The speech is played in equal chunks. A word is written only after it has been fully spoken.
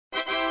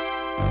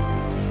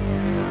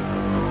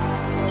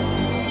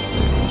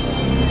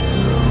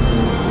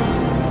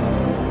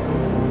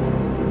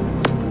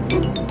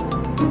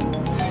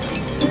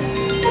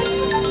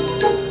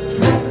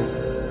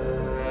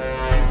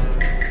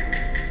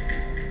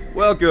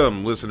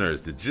Welcome,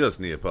 listeners, to Just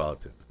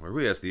Neapolitan, where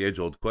we ask the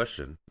age-old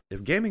question,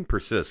 if gaming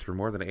persists for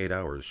more than 8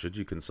 hours, should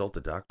you consult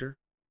a doctor?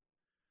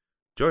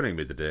 Joining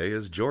me today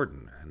is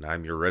Jordan, and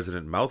I'm your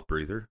resident mouth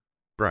breather,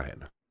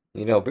 Brian.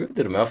 You know, breathing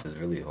through the mouth is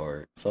really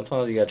hard.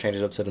 Sometimes you gotta change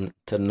it up to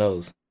the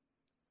nose.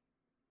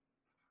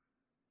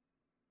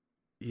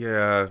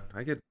 Yeah,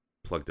 I get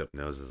plugged up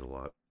noses a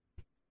lot.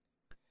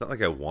 It's not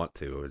like I want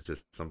to, it's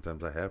just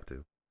sometimes I have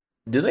to.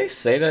 Do they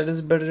say that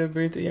it's better to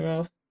breathe through your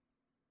mouth?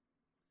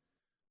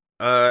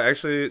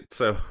 Actually,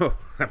 so,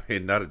 I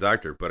mean, not a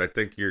doctor, but I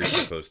think you're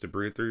supposed to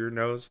breathe through your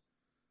nose.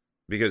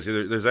 Because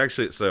there's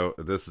actually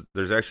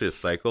a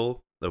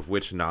cycle of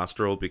which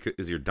nostril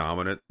is your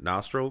dominant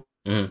nostril,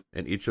 and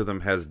each of them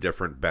has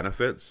different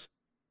benefits.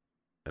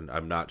 And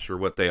I'm not sure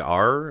what they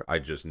are. I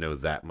just know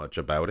that much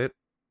about it.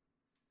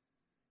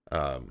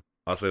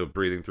 Also,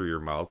 breathing through your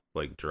mouth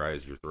like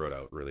dries your throat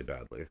out really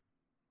badly.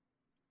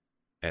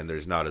 And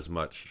there's not as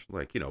much,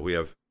 like, we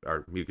have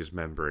our mucous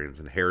membranes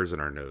and hairs in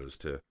our nose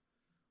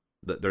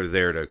they're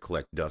there to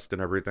collect dust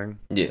and everything.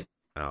 Yeah.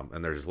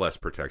 And there's less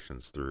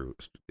protections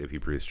if you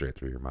breathe straight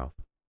through your mouth.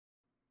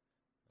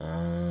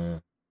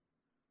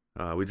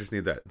 We just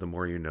need that the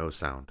more you know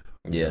sound.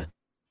 Yeah.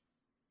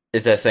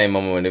 It's that same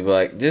moment when they be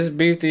like, just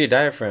breathe through your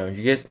diaphragm.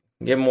 You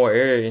get more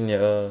air in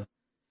your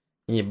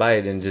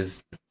body than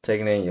just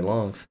taking it in your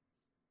lungs.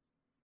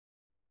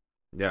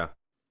 Yeah.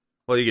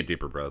 Well, you get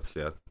deeper breaths,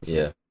 yeah.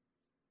 Yeah.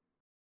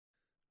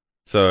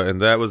 So,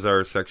 and that was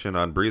our section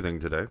on breathing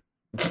today.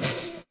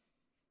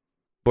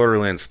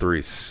 Borderlands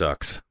 3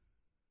 sucks.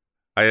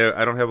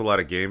 I don't have a lot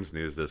of games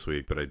news this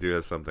week, but I do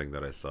have something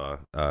that I saw.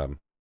 A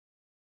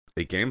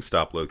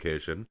GameStop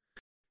location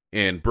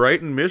in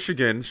Brighton,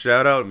 Michigan.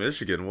 Shout out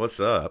Michigan. What's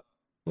up?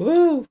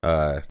 Woo!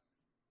 On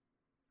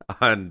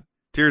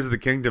Tears of the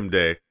Kingdom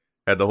Day,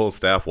 had the whole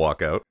staff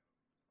walk out.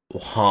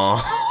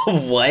 Huh?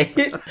 What?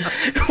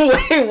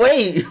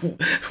 wait.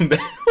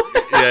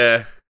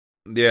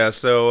 Yeah.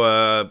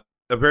 So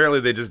apparently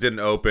they just didn't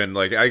open.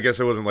 Like, I guess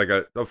it wasn't like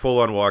a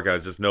full-on walkout.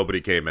 It's just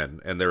nobody came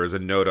in, and there was a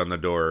note on the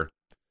door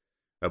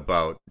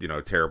about,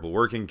 terrible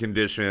working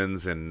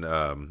conditions and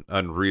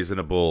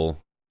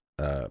unreasonable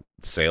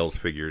sales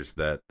figures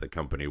that the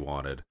company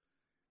wanted,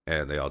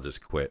 and they all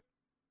just quit.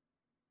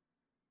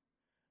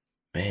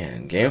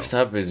 Man,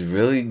 GameStop is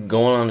really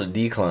going on a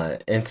decline.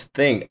 And to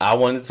think, I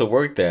wanted to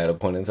work there at a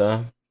point in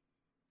time.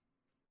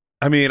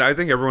 I mean, I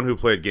think everyone who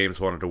played games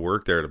wanted to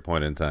work there at a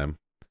point in time.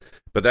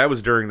 But that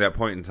was during that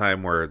point in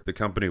time where the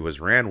company was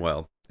ran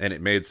well, and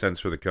it made sense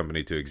for the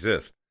company to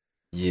exist.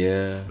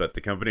 Yeah. But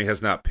the company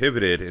has not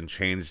pivoted and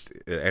changed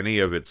any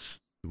of its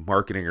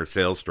marketing or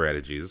sales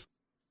strategies.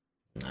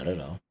 I don't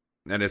know.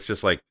 And it's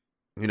just like,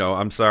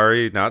 I'm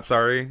sorry, not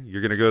sorry.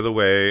 You're going to go the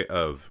way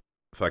of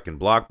fucking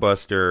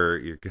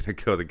Blockbuster. You're going to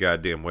go the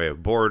goddamn way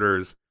of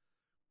Borders.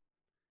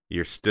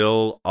 You're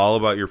still all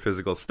about your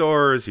physical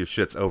stores. Your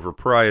shit's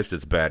overpriced.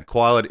 It's bad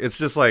quality. It's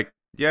just like,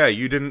 yeah,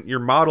 your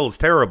model's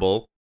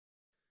terrible,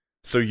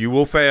 so you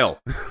will fail.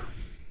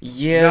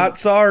 Yeah. Not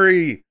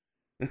sorry.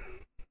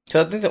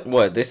 So I think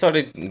that they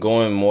started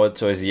going more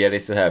towards, they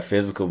still have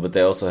physical, but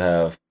they also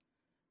have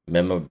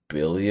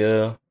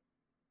memorabilia.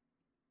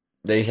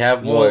 They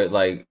have more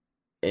like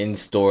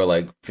in-store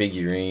like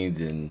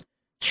figurines and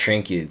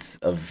trinkets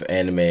of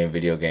anime and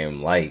video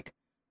game like.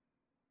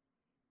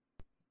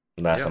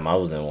 Last time I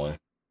was in one.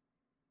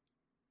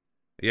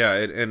 Yeah,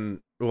 and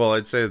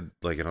I'd say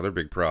like another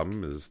big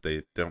problem is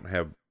they don't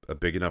have a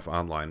big enough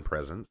online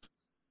presence.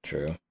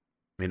 True.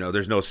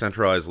 There's no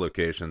centralized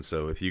location,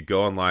 so if you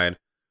go online,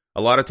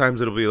 a lot of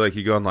times it'll be like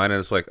you go online and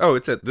it's like, oh,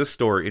 it's at this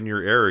store in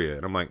your area.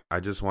 And I'm like, I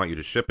just want you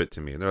to ship it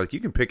to me. And they're like, you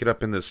can pick it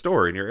up in this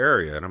store in your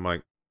area. And I'm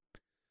like,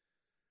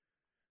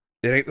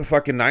 it ain't the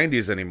fucking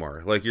 90s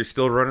anymore. Like, you're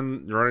still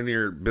running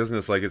your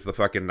business like it's the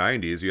fucking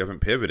 90s. You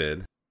haven't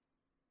pivoted.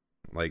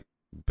 Like,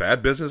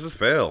 bad businesses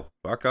fail.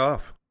 Fuck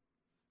off.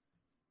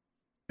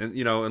 And,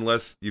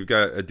 unless you've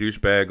got a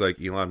douchebag like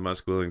Elon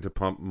Musk willing to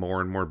pump more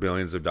and more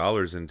billions of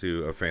dollars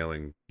into a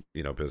failing,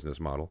 business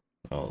model.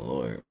 Oh,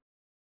 Lord.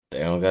 They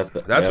don't got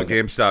the... That's what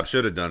GameStop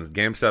should have done.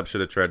 GameStop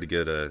should have tried to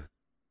get Elon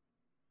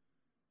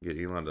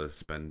to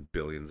spend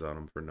billions on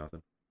him for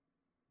nothing.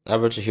 I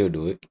bet you he'll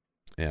do it.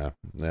 Yeah,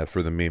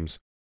 for the memes.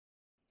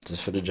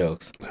 Just for the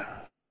jokes.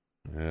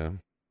 Yeah.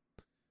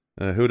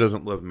 Who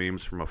doesn't love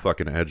memes from a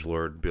fucking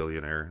edgelord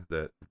billionaire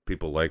that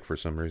people like for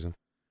some reason?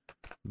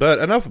 But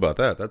enough about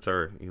that. That's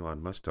our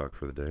Elon Musk talk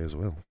for the day as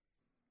well.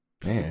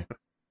 Man.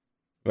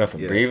 Well,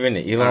 from breathing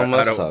to Elon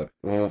Musk talk.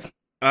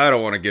 I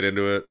don't want to get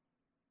into it.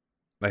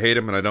 I hate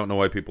him, and I don't know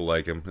why people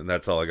like him, and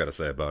that's all I got to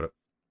say about it.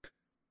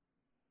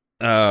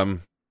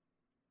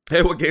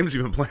 Hey, what games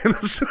you been playing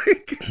this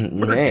week?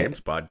 We're a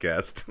games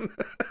podcast.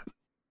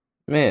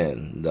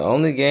 Man, the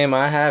only game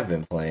I have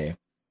been playing,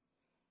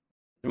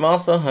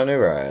 Monster Hunter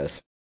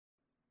Rise.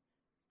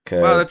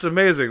 Wow, that's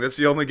amazing. That's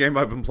the only game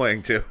I've been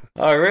playing too.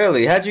 Oh,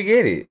 really? How'd you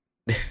get it?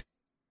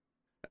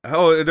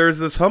 Oh, there's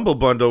this Humble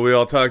Bundle we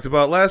all talked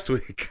about last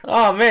week.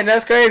 Oh, man,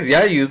 that's crazy.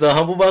 I used the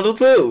Humble Bundle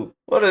too.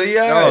 What are you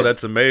guys? Oh,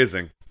 that's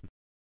amazing.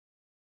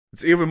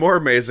 It's even more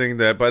amazing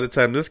that by the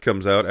time this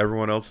comes out,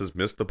 everyone else has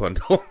missed the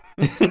bundle.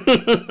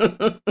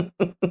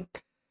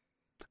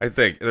 I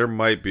think there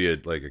might be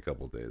like a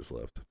couple days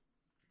left.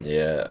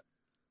 Yeah.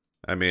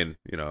 I mean,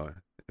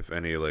 if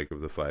any like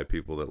of the 5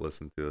 people that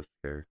listen to us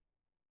care.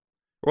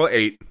 Well,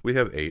 8. We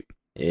have 8.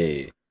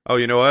 Yeah. Oh,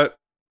 you know what?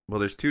 Well,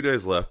 there's 2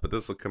 days left, but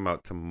this will come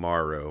out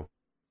tomorrow.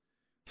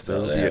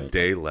 So there'll be a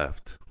day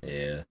left.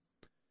 Yeah.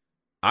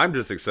 I'm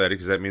just excited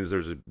because that means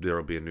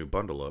there'll be a new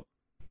bundle up.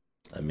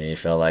 I mean, it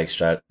felt like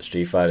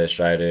Street Fighter,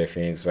 Strider,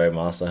 Phoenix Wright,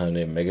 Monster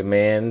Hunter, Mega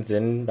Man's,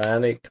 and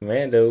Bionic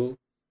Commando,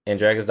 and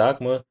Dragon's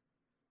Dogma.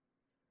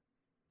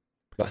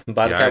 I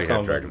already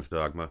had Dragon's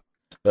Dogma.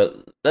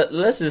 But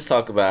let's just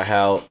talk about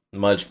how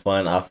much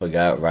fun I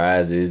forgot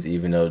Rise is,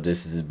 even though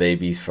this is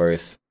baby's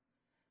first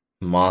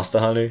Monster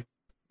Hunter.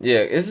 Yeah,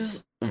 it's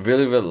just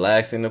really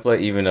relaxing to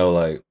play, even though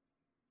like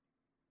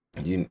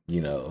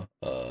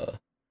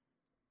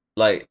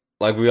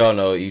like we all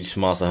know each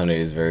Monster Hunter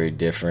is very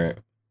different.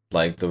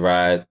 Like the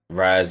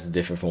Rise is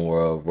different from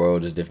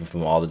World is different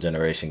from all the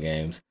generation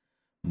games.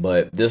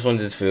 But this one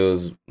just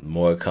feels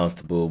more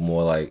comfortable,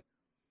 more like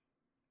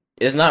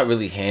it's not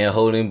really hand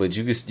holding, but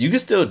you can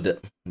still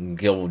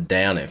go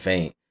down and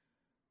faint.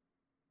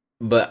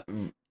 But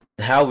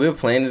how we're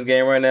playing this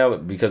game right now,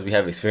 because we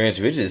have experience,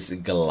 we're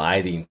just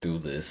gliding through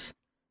this.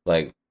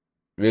 Like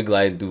we're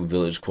gliding through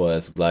village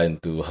quests, gliding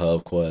through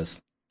hub quests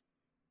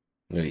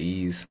with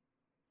ease.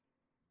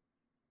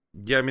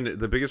 Yeah, I mean,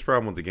 the biggest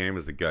problem with the game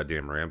is the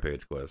goddamn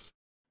rampage quest.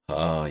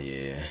 Oh,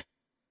 yeah.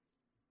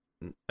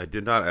 I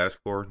did not ask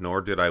for,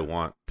 nor did I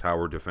want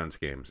tower defense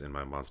games in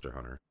my Monster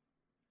Hunter.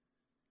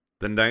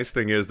 The nice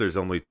thing is there's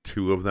only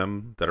 2 of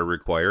them that are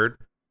required.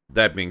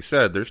 That being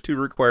said, there's 2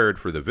 required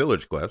for the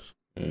village quests,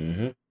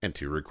 and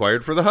 2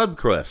 required for the hub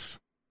quests.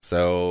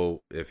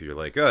 So, if you're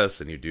like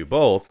us and you do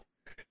both,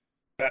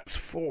 that's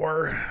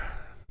 4.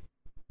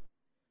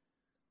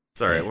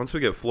 It's alright, once we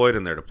get Floyd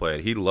in there to play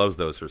it, he loves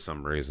those for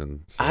some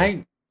reason. So.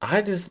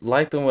 I just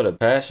like them with a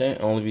passion,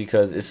 only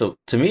because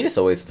to me it's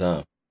a waste of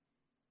time.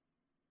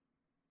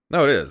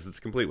 No, it is. It's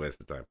a complete waste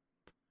of time.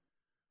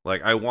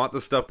 Like, I want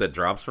the stuff that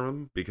drops from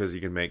them because you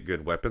can make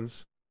good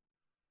weapons,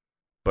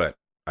 but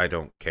I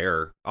don't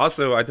care.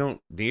 Also, I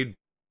don't need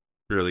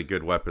really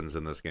good weapons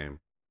in this game.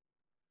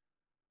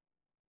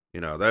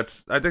 I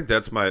think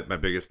that's my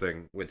biggest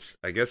thing, which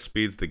I guess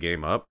speeds the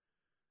game up,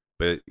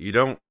 but you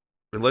don't,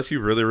 unless you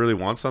really, really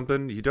want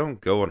something, you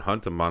don't go and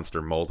hunt a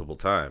monster multiple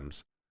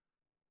times.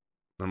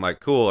 I'm like,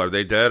 cool, are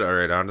they dead? All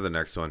right, on to the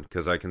next one,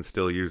 because I can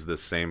still use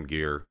this same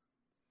gear.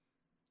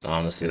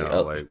 Honestly,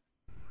 like,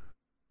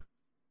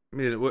 I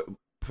mean,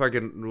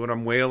 when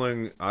I'm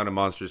wailing on a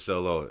monster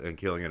solo and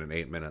killing it in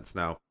 8 minutes,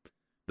 now,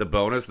 the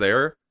bonus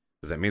there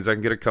is that means I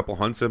can get a couple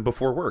hunts in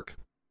before work.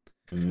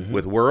 Mm-hmm.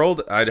 With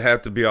World, I'd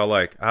have to be all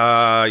like,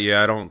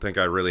 yeah, I don't think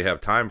I really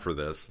have time for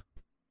this.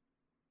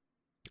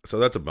 So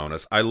that's a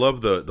bonus. I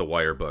love the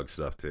wire bug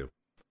stuff, too.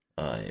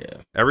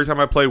 Yeah. Every time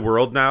I play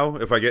World now,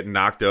 if I get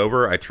knocked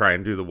over, I try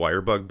and do the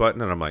wire bug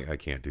button, and I'm like, I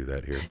can't do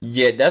that here.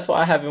 Yeah, that's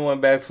why I haven't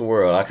went back to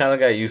World. I kind of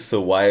got used to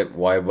wire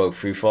bug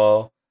free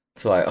fall.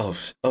 It's like,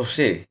 oh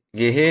shit,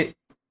 get hit,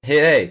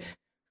 hey,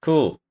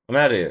 cool, I'm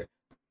out of here.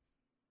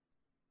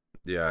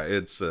 Yeah,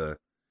 it's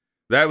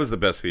that was the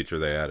best feature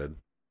they added.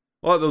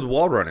 Well, the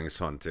wall running is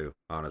fun too,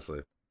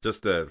 honestly,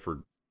 just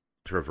for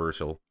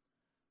traversal.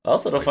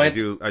 Also, I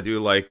do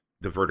like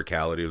the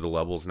verticality of the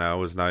levels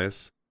now is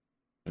nice.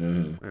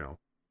 Mm-hmm.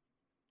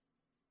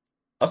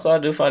 Also, I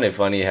do find it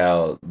funny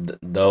how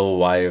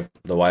the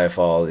wire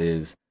fall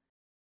is,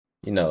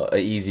 a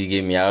easy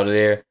get me out of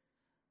there.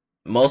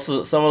 Some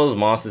of those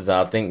monsters,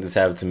 I think this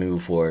happened to me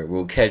before,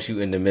 will catch you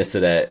in the midst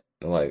of that.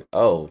 Like,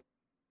 oh,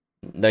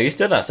 no, you're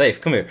still not safe.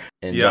 Come here.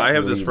 And yeah, I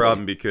have this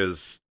problem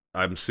because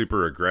I'm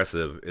super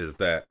aggressive. Is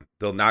that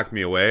they'll knock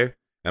me away,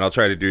 and I'll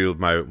try to do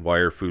my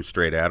wire foo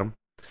straight at them.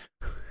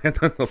 And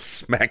then they'll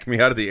smack me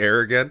out of the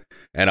air again,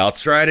 and I'll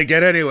try it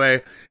again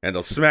anyway, and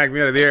they'll smack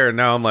me out of the air, and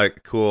now I'm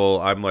like, cool,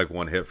 I'm like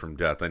 1 hit from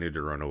death. I need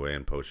to run away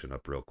and potion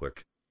up real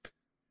quick.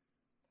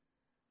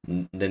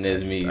 Then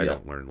there's me. I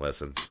don't learn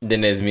lessons.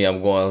 Then there's me.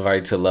 I'm going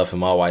right to the left of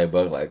my wire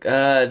bug, like,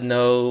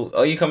 no.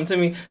 Oh, you coming to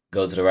me?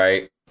 Go to the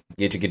right.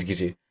 Get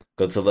you.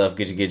 Go to the left.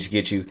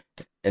 Get you.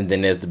 And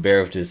then there's the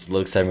bear just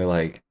looks at me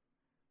like,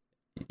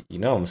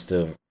 I'm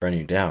still running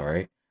you down,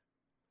 right?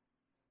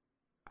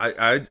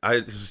 I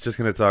was just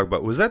going to talk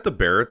about, was that the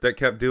Barret that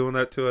kept doing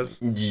that to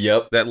us?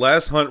 Yep. That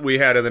last hunt we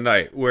had of the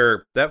night,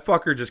 where that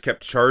fucker just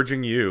kept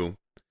charging you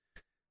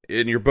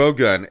in your bow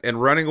gun and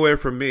running away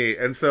from me.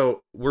 And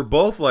so we're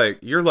both like,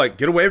 you're like,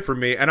 get away from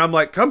me. And I'm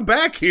like, come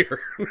back here.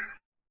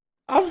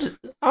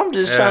 I'm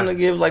just trying to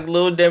give like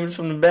little damage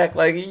from the back.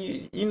 Like,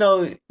 you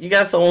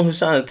got someone who's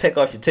trying to take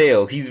off your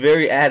tail. He's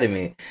very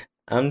adamant.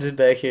 I'm just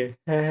back here.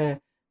 I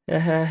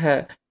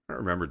don't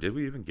remember. Did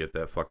we even get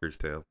that fucker's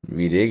tail?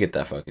 We did get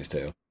that fucker's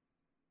tail.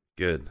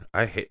 Good.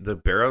 I hate the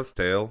Barrow's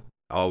tail.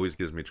 Always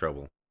gives me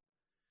trouble.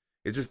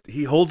 It's just,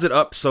 he holds it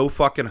up so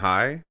fucking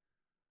high,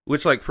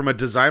 which like from a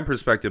design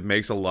perspective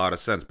makes a lot of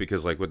sense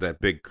because like with that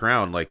big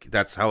crown, like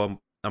that's how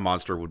a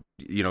monster would,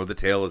 the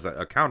tail is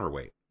a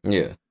counterweight.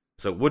 Yeah.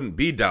 So it wouldn't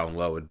be down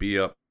low, it'd be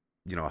up,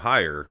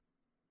 higher.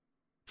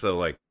 So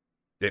like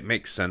it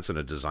makes sense in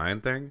a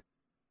design thing.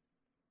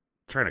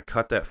 Trying to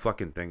cut that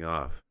fucking thing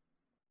off.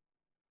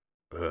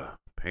 Ugh,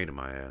 pain in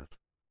my ass.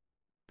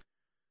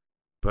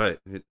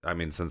 But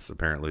since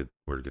apparently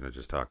we're gonna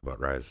just talk about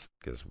Rise,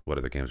 because what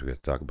other games we got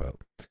to talk about?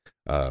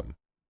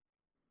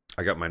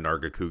 I got my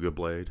Nargacuga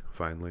blade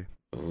finally.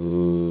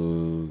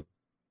 Ooh.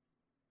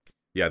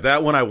 Yeah,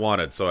 that one I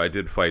wanted, so I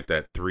did fight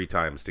that 3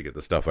 times to get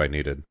the stuff I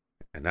needed.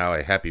 And now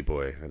I happy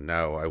boy, and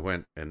now I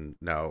went, and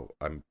now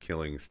I'm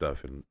killing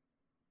stuff in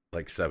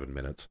like 7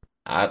 minutes.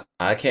 I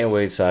can't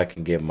wait till I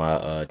can get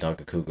my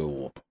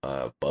Nargacuga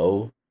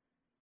bow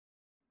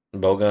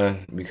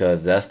gun,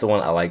 because that's the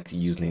one I like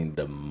using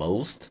the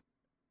most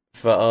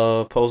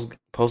for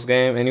post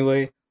game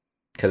anyway,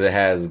 because it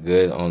has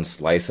good on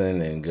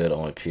slicing and good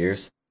on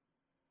pierce.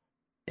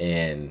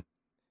 And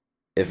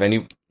if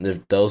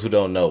those who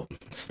don't know,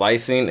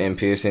 slicing and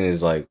piercing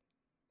is like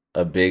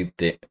a big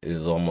thing,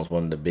 is almost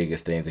one of the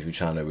biggest things if you're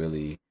trying to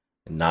really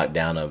knock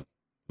down a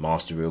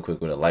monster real quick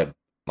with a light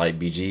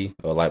BG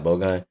or light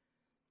bowgun.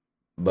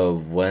 But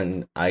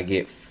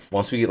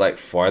once we get like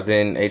farther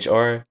in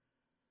HR,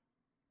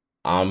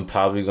 I'm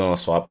probably gonna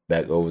swap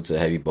back over to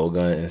heavy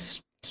bowgun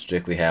and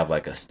strictly have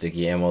like a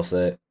sticky ammo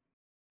set,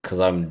 cause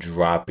I'm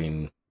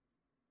dropping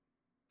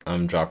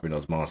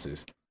those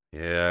monsters.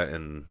 Yeah,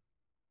 and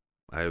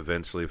I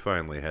eventually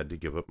finally had to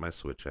give up my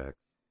switch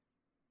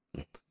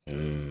axe.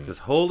 Because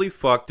holy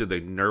fuck did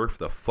they nerf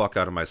the fuck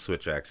out of my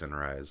switch axe in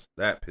Rise.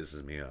 That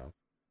pisses me off.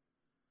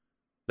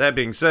 That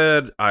being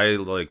said, I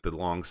like the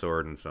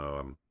longsword, and so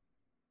I'm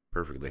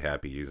perfectly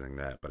happy using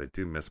that, but I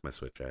do miss my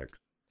switch axe.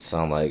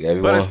 Sound like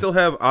everyone. But I still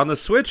have, on the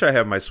Switch, I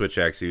have my switch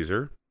axe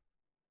user.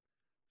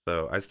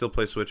 So I still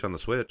play Switch on the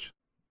Switch.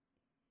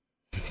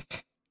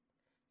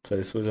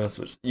 Play Switch on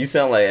Switch. You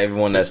sound like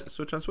everyone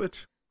Switch on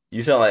Switch.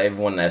 You sound like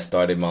everyone that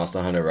started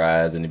Monster Hunter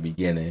Rise in the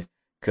beginning,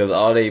 because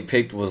all they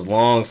picked was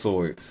long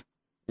swords.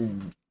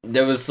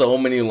 There was so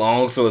many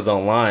long swords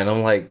online.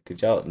 I'm like,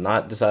 did y'all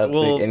not decide to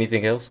pick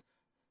anything else?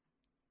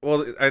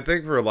 Well, I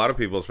think for a lot of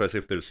people, especially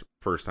if they're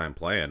first time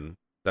playing,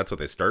 that's what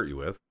they start you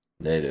with.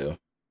 They do.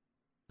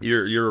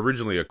 You're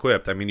originally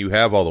equipped. I mean, you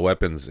have all the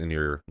weapons in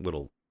your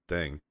little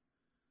thing,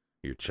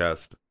 your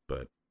chest,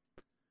 but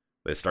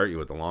they start you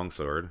with the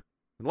longsword.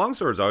 The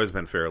longsword's always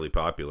been fairly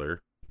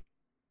popular,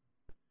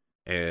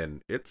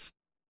 and it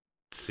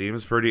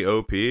seems pretty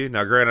OP.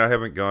 Now, granted, I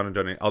haven't gone and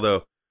done it.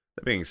 Although,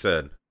 that being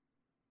said,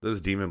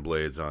 those demon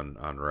blades on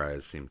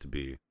Rise seem to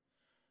be...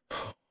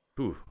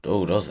 Whew.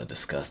 Oh, those are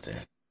disgusting.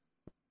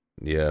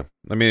 Yeah.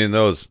 I mean,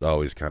 those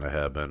always kind of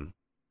have been.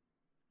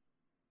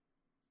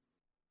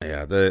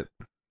 Yeah,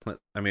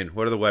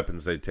 what are the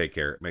weapons they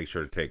make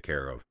sure to take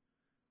care of?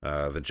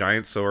 The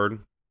giant sword.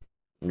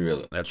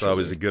 Really? That's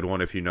always a good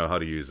one if you know how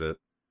to use it.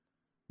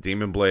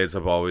 Demon blades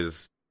have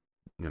always,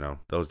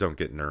 those don't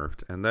get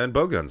nerfed. And then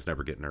bowguns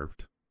never get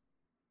nerfed.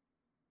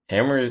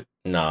 Hammers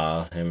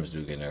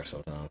do get nerfed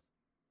sometimes.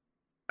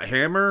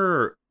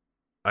 Hammer,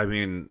 I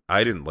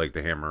didn't like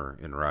the hammer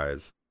in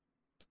Rise.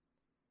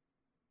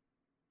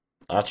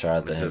 I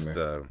tried the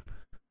hammer.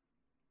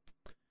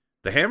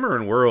 The hammer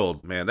in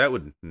World, man, that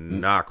would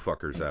knock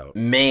fuckers out.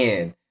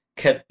 Man,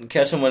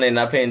 catch them when they're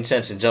not paying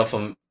attention. Jump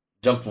from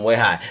way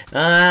high.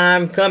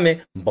 I'm coming,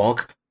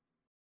 bonk.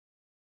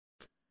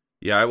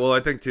 Yeah, well,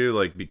 I think too,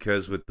 like,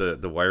 because with the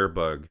wire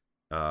bug,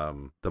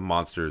 the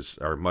monsters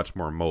are much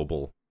more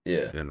mobile.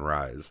 Yeah. In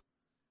Rise,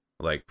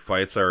 like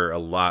fights are a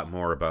lot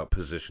more about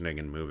positioning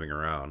and moving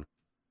around.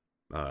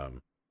 Yeah,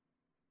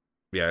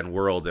 in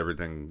World,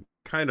 everything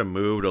kind of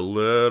moved a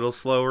little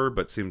slower,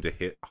 but seemed to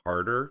hit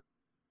harder.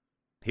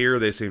 Here,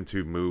 they seem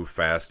to move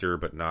faster,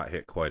 but not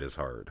hit quite as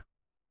hard.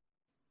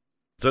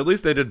 So at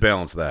least they did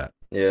balance that.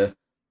 Yeah.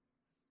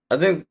 I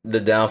think the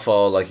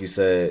downfall, like you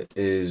said,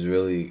 is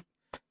really...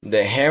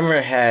 The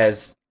hammer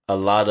has a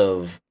lot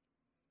of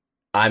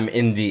I'm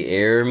in the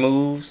air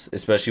moves,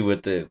 especially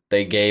with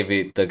they gave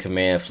it the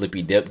command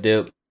flippy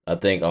dip. I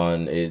think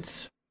on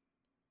its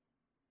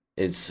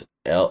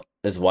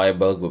Y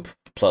bug with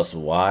plus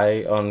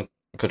Y on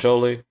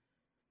controller.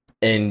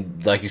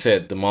 And like you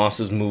said, the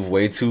monsters move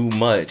way too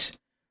much.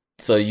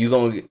 So you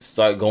gonna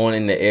start going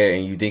in the air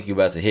and you think you're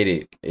about to hit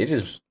it. It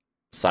just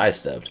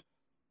sidestepped.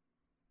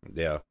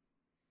 Yeah.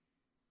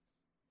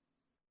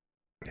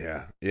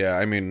 Yeah,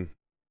 I mean,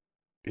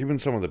 even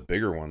some of the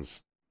bigger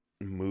ones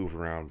move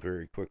around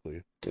very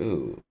quickly.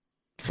 Dude,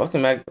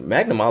 fucking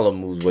Magnamalo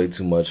moves way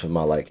too much for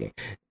my liking.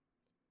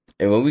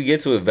 And when we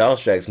get to it,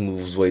 Valstrax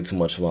moves way too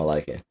much for my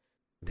liking.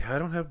 Yeah,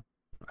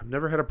 I've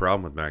never had a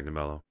problem with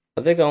Magnamalo.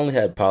 I think I only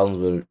had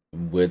problems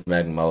with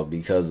Magnamalo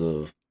because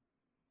of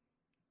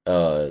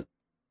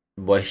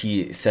what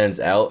he sends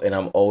out, and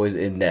I'm always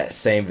in that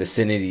same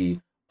vicinity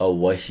of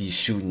what he's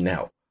shooting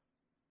out.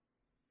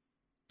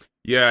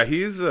 Yeah,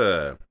 he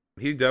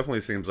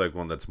definitely seems like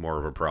one that's more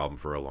of a problem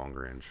for a long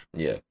range.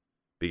 Yeah,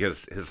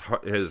 because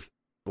a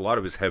lot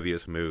of his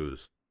heaviest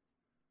moves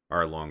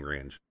are long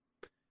range.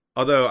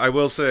 Although I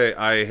will say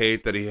I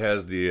hate that he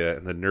has the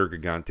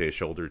Nergigante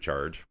shoulder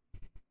charge.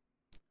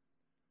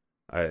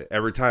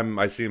 Every time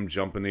I see him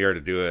jump in the air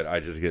to do it, I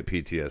just get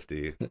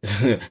PTSD.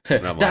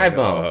 And I'm Dive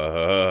like,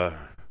 bomb.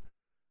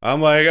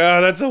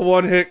 oh, that's a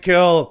one-hit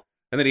kill.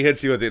 And then he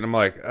hits you with it, and I'm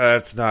like,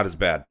 it's not as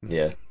bad.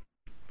 Yeah.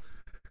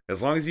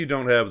 As long as you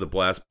don't have the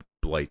blast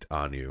blight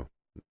on you,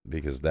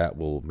 because that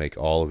will make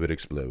all of it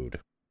explode.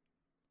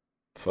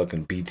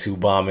 Fucking B2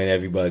 bombing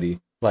everybody.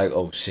 Like,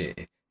 oh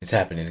shit, it's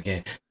happening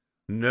again.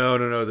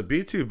 No. The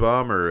B2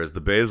 bomber is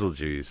the basil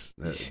juice,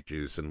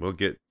 and we'll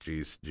get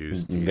juice,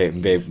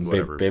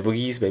 whatever. Babel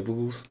geese.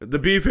 The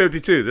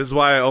B-52. This is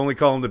why I only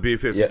call him the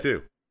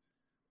B-52.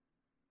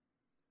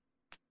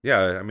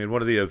 Yeah, I mean,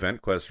 one of the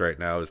event quests right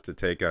now is to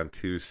take on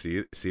 2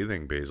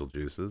 seething basil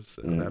juices.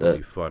 And that'll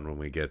be fun when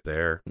we get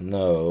there.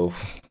 No.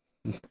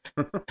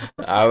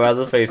 I'd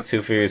rather face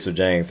 2 Furious with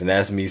James, and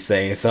that's me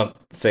saying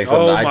something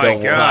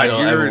I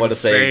don't ever want to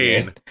say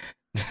again.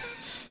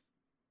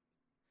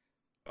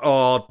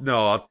 Oh,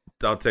 no,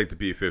 I'll take the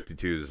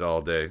B-52s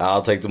all day.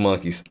 I'll take the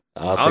monkeys.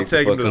 I'll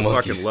take them to the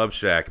fucking Love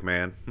Shack,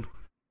 man.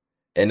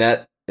 And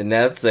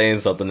that's saying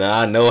something. That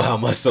I know how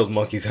much those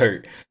monkeys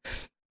hurt.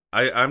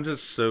 I'm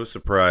just so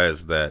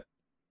surprised that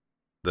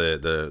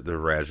the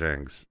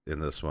Rajangs in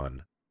this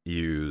one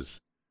use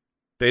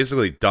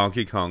basically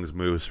Donkey Kong's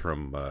moves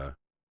from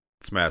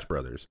Smash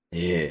Brothers.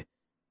 Yeah.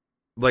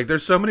 Like,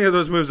 there's so many of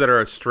those moves that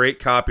are a straight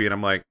copy, and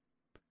I'm like,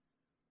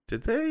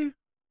 did they?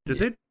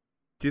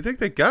 Do you think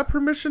they got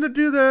permission to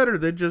do that, or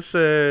they just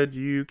said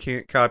you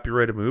can't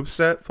copyright a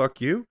moveset?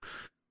 Fuck you.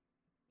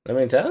 I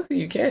mean, technically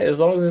you can't, as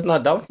long as it's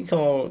not Donkey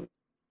Kong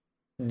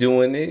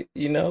doing it,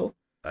 you know?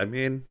 I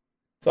mean,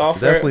 it's all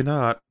fair. Definitely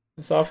not.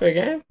 It's all fair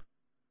game.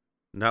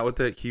 Not with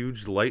that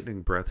huge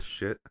lightning breath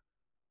shit.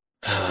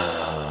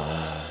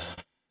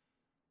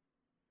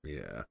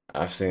 Yeah.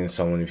 I've seen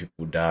so many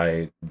people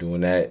die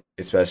doing that,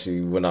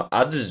 especially when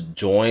I just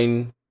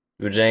join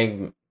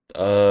Rajang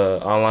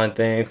online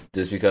things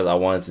just because I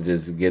wanted to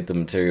just get the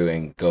material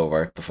and go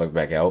right the fuck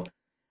back out.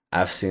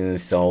 I've seen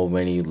so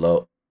many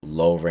low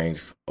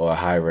range or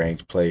high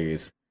range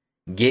players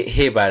get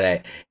hit by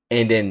that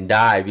and then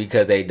die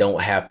because they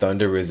don't have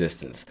thunder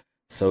resistance.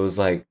 So it's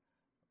like,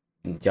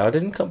 y'all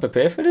didn't come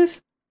prepared for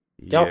this?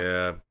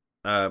 Yeah.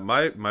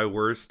 My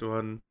worst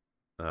one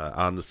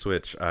on the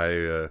Switch,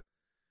 I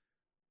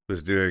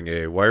was doing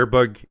a wire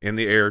bug in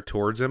the air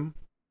towards him.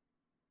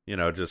 You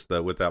know, just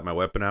without my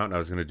weapon out, and I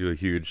was going to do a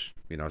huge,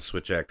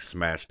 Switch X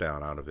smash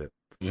down out of it.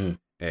 Mm.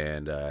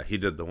 And he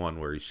did the one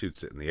where he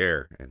shoots it in the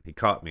air, and he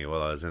caught me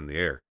while I was in the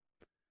air.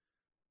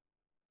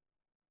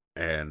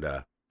 And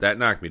that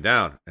knocked me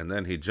down, and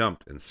then he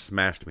jumped and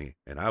smashed me,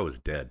 and I was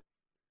dead.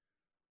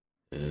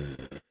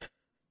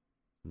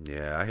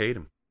 Yeah, I hate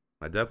him.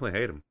 I definitely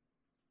hate him.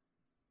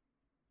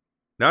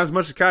 Not as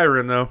much as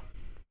Kyron, though.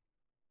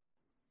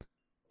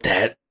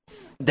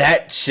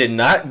 That should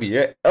not be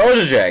an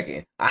Elder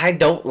Dragon. I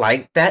don't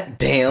like that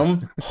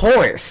damn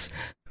horse.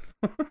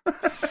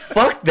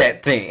 Fuck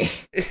that thing.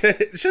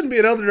 It shouldn't be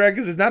an Elder Dragon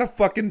because it's not a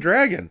fucking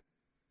dragon.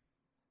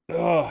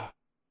 Ugh.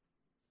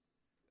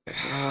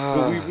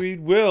 But we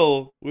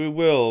will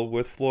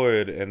with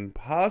Floyd and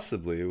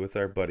possibly with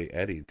our buddy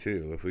Eddie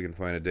too. If we can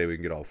find a day we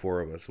can get all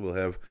 4 of us, we'll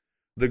have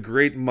the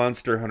Great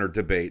Monster Hunter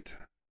debate,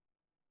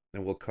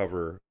 and we'll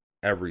cover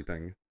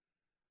everything.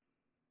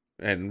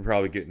 And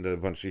probably get into a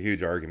bunch of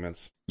huge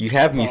arguments. You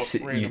have me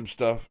random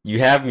stuff. You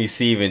have me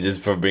seething just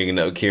for bringing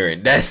up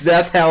Kieran.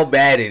 That's how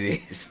bad it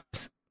is.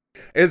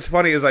 It's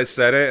funny as I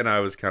said it, and I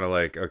was kind of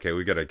like, okay,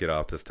 we got to get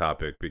off this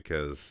topic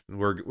because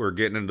we're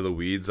getting into the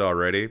weeds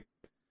already,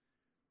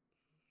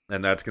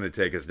 and that's going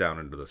to take us down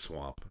into the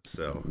swamp.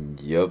 So,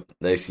 yep.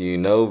 Next thing you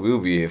know, we'll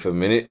be here for a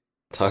minute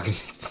talking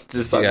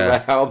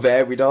about how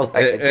bad we don't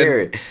like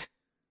Kieran.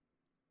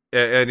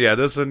 And yeah,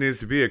 this one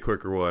needs to be a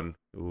quicker one,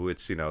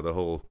 which, the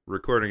whole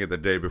recording it the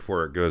day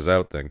before it goes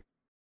out thing.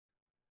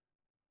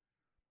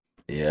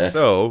 Yeah.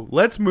 So,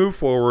 let's move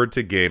forward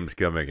to games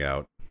coming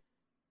out.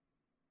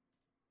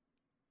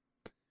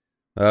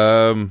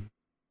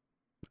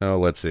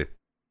 Let's see.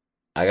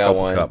 I got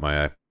one. Caught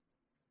my eye.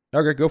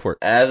 Okay, go for it.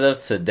 As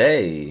of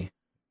today,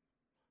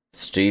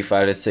 Street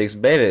Fighter 6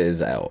 beta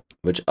is out,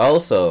 which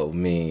also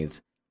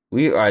means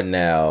we are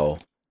now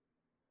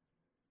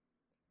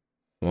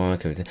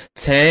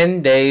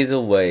 10 days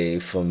away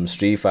from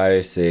Street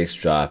Fighter 6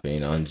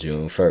 dropping on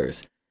June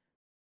 1st.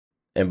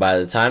 And by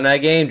the time that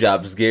game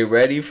drops, get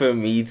ready for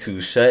me to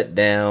shut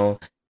down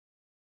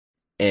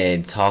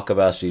and talk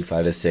about Street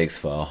Fighter 6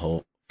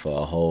 for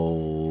a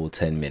whole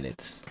 10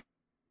 minutes.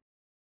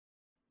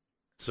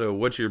 So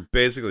what you're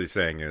basically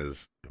saying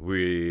is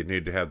we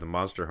need to have the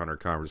Monster Hunter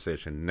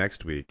conversation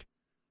next week,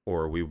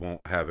 or we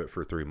won't have it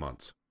for 3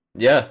 months.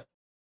 Yeah.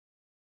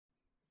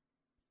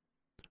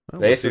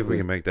 Well, let's see if we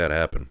can make that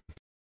happen.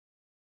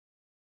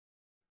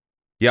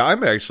 Yeah,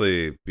 I'm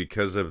actually,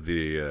 because of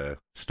the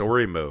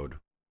story mode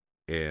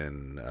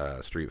in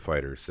Street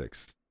Fighter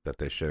 6 that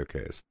they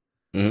showcased,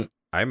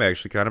 I'm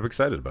actually kind of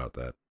excited about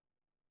that.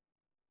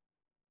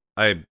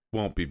 I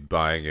won't be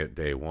buying it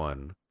day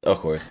one. Of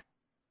course.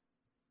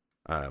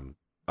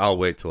 I'll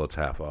wait till it's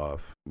half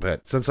off.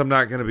 But since I'm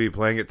not going to be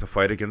playing it to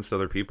fight against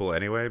other people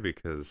anyway,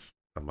 because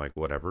I'm like,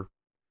 whatever.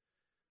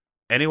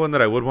 Anyone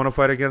that I would want to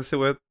fight against it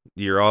with,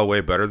 you're all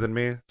way better than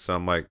me. So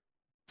I'm like,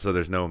 so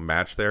there's no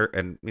match there.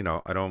 And,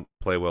 I don't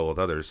play well with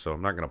others, so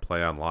I'm not going to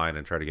play online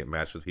and try to get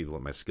matched with people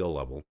at my skill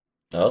level.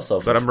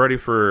 Also, But I'm ready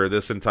for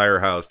this entire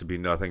house to be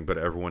nothing but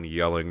everyone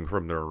yelling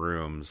from their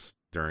rooms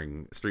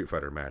during Street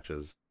Fighter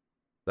matches.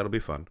 That'll be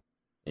fun.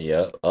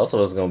 yeah. Also,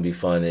 what's gonna be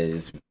fun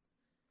is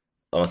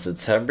on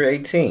September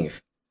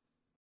 18th,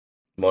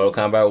 Mortal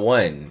Kombat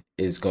 1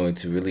 is going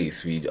to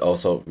release. We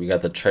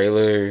got the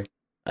trailer,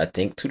 I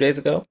think 2 days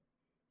ago,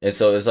 and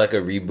so it's like a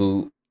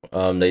reboot.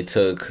 They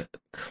took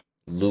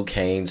Liu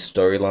Kane's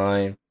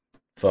storyline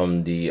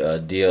from the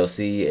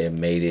DLC and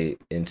made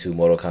it into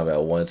Mortal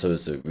Kombat 1, so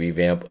it's a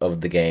revamp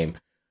of the game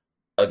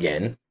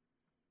again.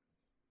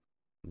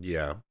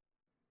 Yeah.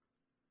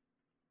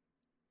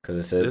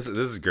 Because it said, This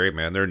is great,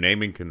 man. Their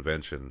naming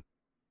convention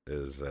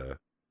is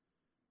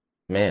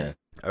man,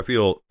 I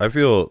feel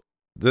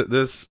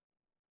this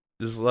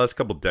last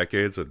couple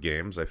decades with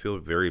games, I feel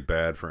very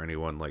bad for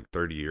anyone like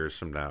 30 years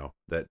from now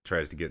that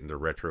tries to get into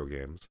retro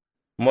games.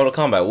 Mortal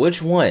Kombat,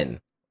 which one?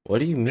 What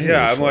do you mean?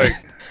 Yeah, I'm like,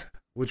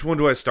 which one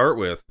do I start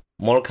with?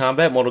 Mortal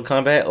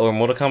Kombat, or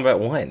Mortal Kombat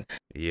 1?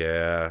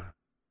 Yeah,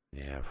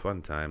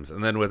 fun times.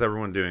 And then with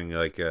everyone doing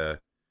like,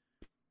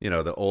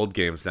 the old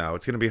games now,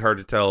 it's going to be hard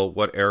to tell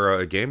what era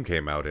a game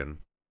came out in.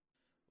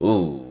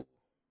 Ooh.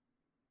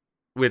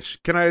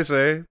 Which, can I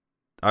say,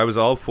 I was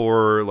all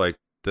for like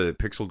the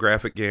pixel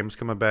graphic games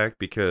coming back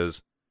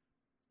because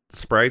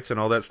sprites and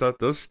all that stuff,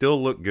 those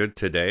still look good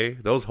today.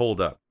 Those hold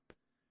up.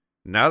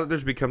 Now that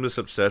there's become this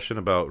obsession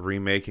about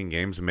remaking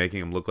games and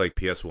making them look like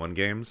PS1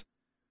 games,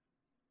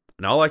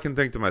 and all I can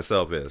think to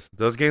myself is,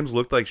 those games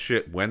looked like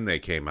shit when they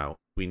came out.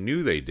 We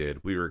knew they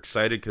did. We were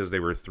excited because they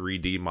were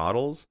 3D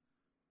models.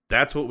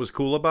 That's what was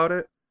cool about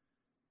it.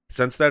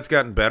 Since that's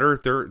gotten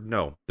better,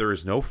 there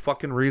is no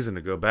fucking reason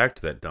to go back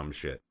to that dumb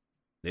shit.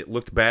 It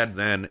looked bad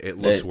then. It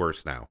looks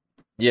worse now.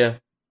 Yeah.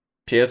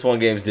 PS1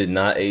 games did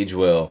not age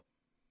well.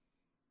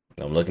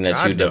 I'm looking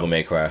at you, Devil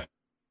May Cry.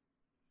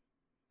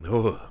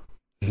 Ugh.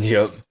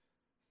 Yep.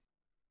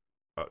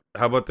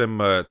 How about them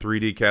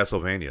 3D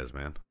Castlevanias,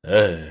 man?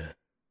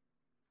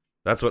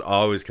 That's what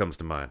always comes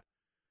to mind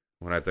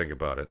when I think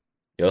about it.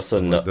 You also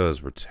know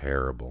those were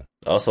terrible.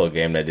 Also, a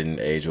game that didn't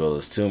age well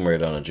is Tomb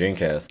Raider on a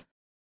Dreamcast.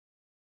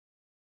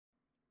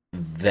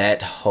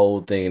 That whole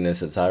thing in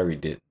its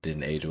entirety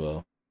didn't age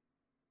well.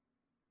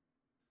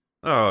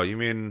 Oh, you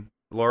mean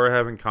Laura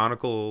having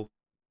conical,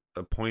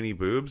 pointy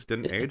boobs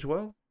didn't age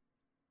well?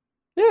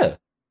 Yeah,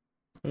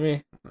 I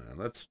mean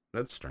that's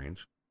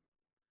strange.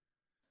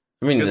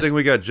 I mean, good thing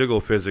we got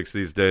jiggle physics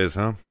these days,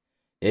 huh?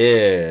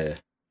 Yeah.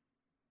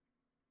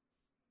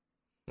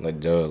 Like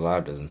Joe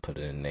Live doesn't put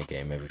it in that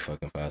game every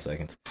fucking 5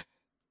 seconds.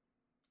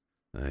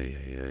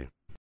 Ay.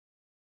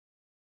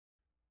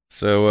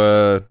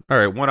 So, all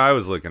right, one I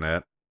was looking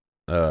at,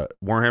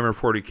 Warhammer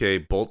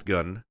 40K Bolt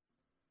Gun,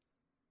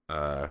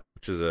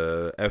 which is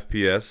a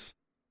FPS,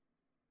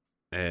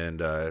 and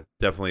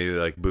definitely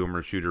like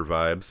boomer shooter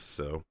vibes.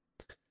 So,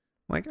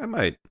 like,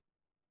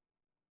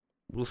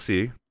 we'll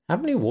see. How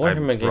many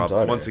Warhammer games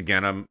are there? Once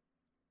again,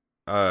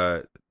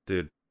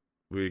 dude,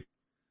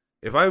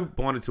 if I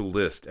wanted to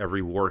list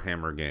every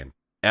Warhammer game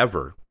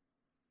ever,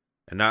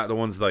 and not the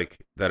ones like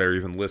that are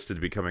even listed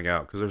to be coming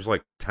out, because there's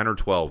like 10 or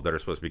 12 that are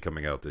supposed to be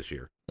coming out this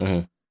year.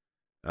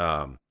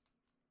 Mm-hmm.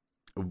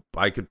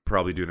 I could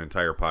probably do an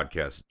entire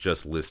podcast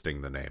just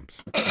listing the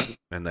names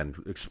and then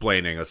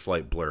explaining a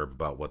slight blurb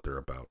about what they're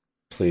about.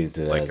 Please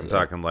do that. Like, I'm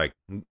talking like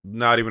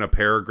not even a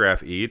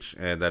paragraph each,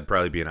 and that'd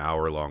probably be an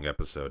hour-long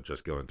episode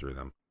just going through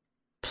them.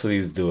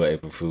 Please do an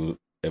April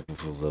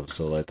Fool's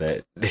episode like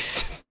that.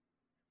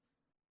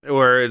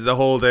 Or the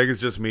whole thing is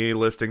just me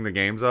listing the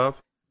games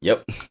off?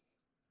 Yep.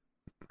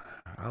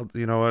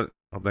 You know what?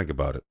 I'll think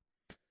about it.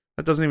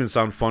 That doesn't even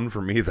sound fun for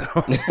me,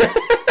 though.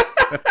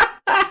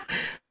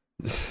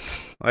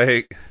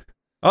 Like,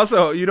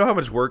 also, you know how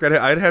much work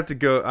I'd have to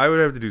go. I would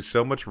have to do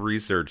so much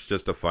research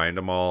just to find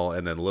them all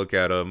and then look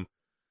at them.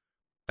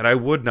 And I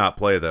would not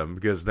play them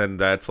because then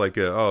that's like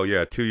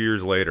 2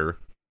 years later.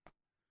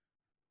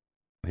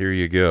 Here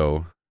you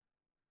go.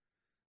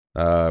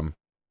 Lord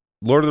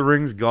of the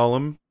Rings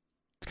Gollum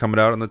coming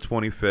out on the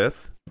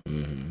 25th.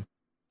 Mm-hmm.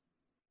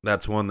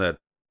 That's one that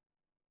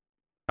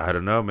I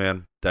don't know,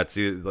 man. That's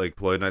like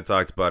Floyd and I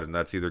talked about it, and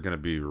that's either going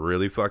to be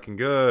really fucking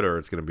good or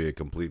it's going to be a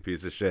complete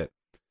piece of shit.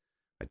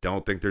 I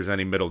don't think there's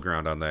any middle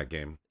ground on that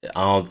game.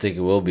 I don't think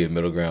it will be a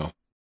middle ground.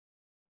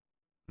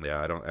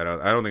 Yeah, I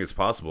don't think it's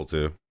possible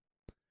to.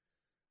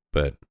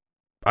 But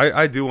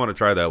I do want to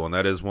try that one.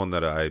 That is one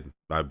that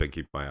I've been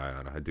keeping my eye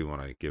on. I do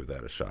want to give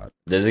that a shot.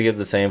 Does it give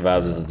the same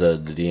vibes as the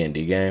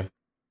D&D game?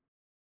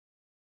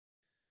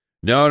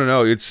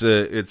 No. It's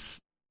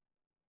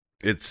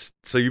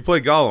so you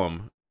play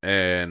Gollum,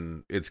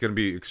 and it's going to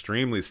be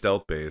extremely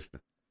stealth based,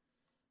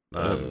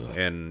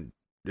 and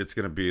it's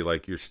going to be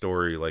like your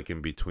story, like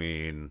in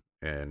between,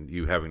 and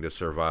you having to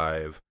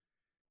survive.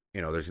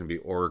 You know, there's going to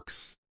be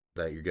orcs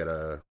that you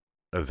gotta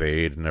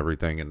evade and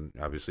everything, and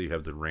obviously you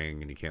have the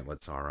ring, and you can't let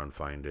Sauron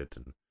find it,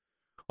 and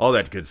all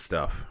that good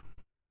stuff.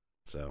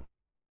 So,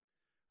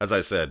 as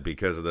I said,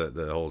 because of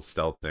the whole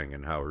stealth thing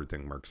and how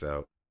everything works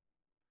out,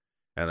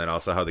 and then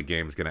also how the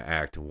game's going to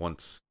act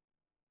once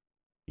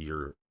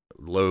you're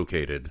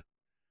located,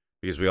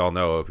 because we all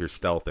know if you're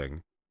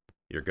stealthing,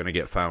 you're going to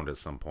get found at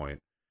some point.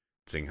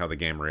 Seeing how the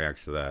game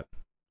reacts to that,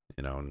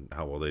 and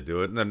how well they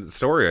do it, and then the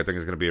story I think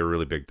is going to be a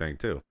really big thing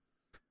too.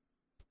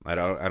 I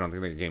don't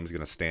think the game's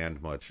going to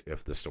stand much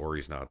if the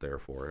story's not there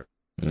for it.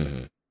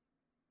 Mm-hmm.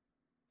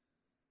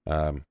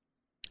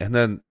 And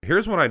then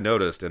here's what I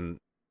noticed,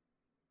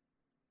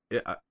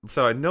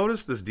 so I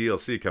noticed this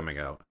DLC coming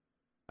out,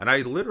 and I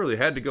literally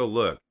had to go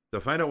look to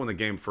find out when the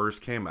game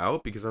first came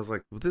out because I was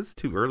like, well, this is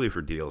too early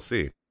for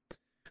DLC.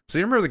 So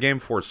you remember the game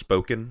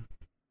Forspoken?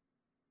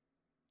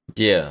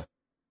 Yeah.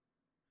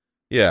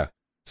 Yeah.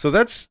 So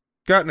that's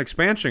got an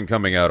expansion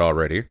coming out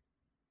already.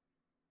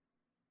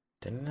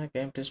 Didn't that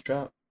game just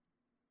drop?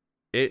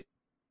 It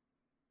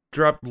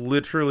dropped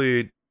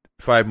literally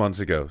 5 months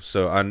ago.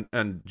 So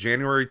on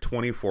January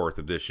 24th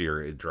of this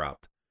year, it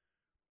dropped.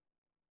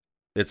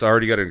 It's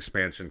already got an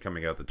expansion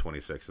coming out the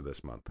 26th of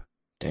this month.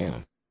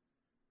 Damn.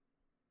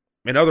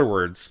 In other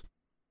words,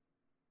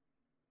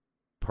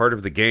 part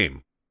of the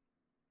game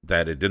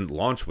that it didn't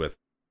launch with,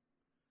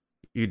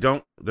 you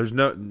don't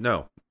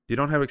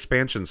have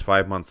expansions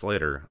 5 months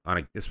later,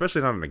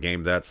 especially not on a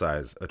game that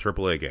size, a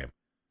AAA game.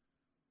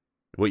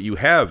 What you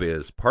have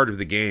is part of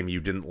the game you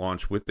didn't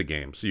launch with the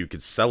game, so you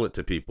could sell it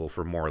to people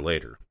for more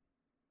later.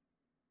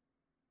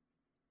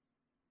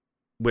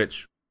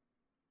 Which,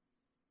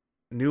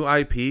 new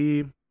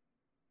IP,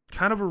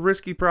 kind of a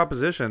risky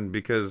proposition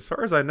because, as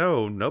far as I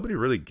know, nobody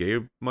really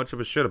gave much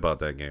of a shit about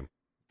that game.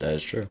 That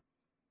is true.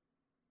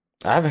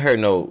 I haven't heard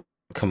no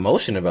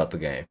commotion about the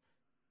game.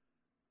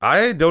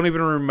 I don't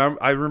even remember.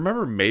 I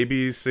remember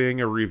maybe seeing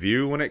a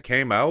review when it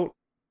came out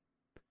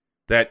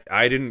that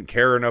I didn't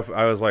care enough.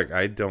 I was like,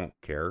 I don't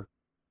care.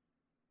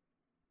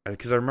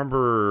 Because I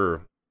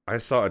remember I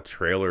saw a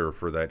trailer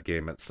for that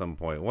game at some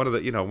point. One of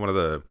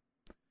the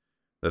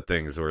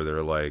things where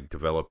they're like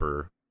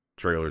developer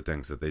trailer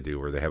things that they do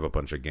where they have a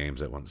bunch of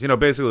games at once.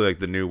 Basically like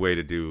the new way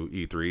to do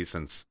E3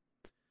 since,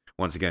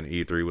 once again,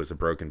 E3 was a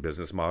broken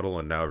business model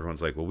and now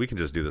everyone's like, well, we can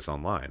just do this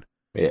online.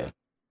 Yeah.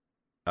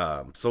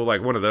 So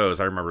like one of those,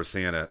 I remember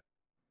seeing it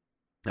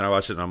and I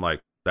watched it and I'm like,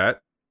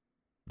 that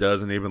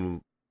doesn't even,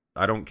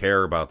 I don't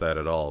care about that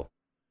at all.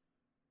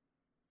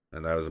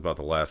 And that was about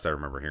the last I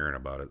remember hearing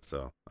about it.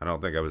 So I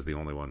don't think I was the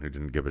only one who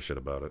didn't give a shit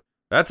about it.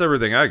 That's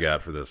everything I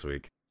got for this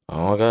week.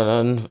 I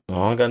don't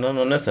got nothing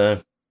on this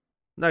end.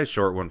 Nice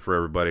short one for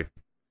everybody.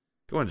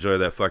 Go enjoy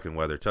that fucking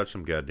weather. Touch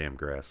some goddamn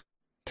grass.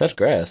 Touch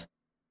grass?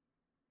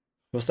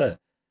 What's that?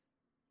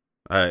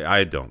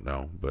 I don't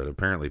know, but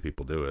apparently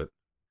people do it.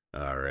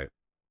 All right.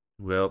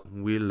 Well,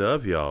 we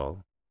love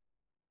y'all.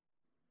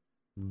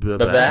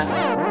 Bye-bye.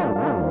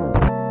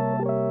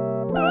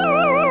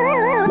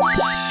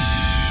 Bye-bye.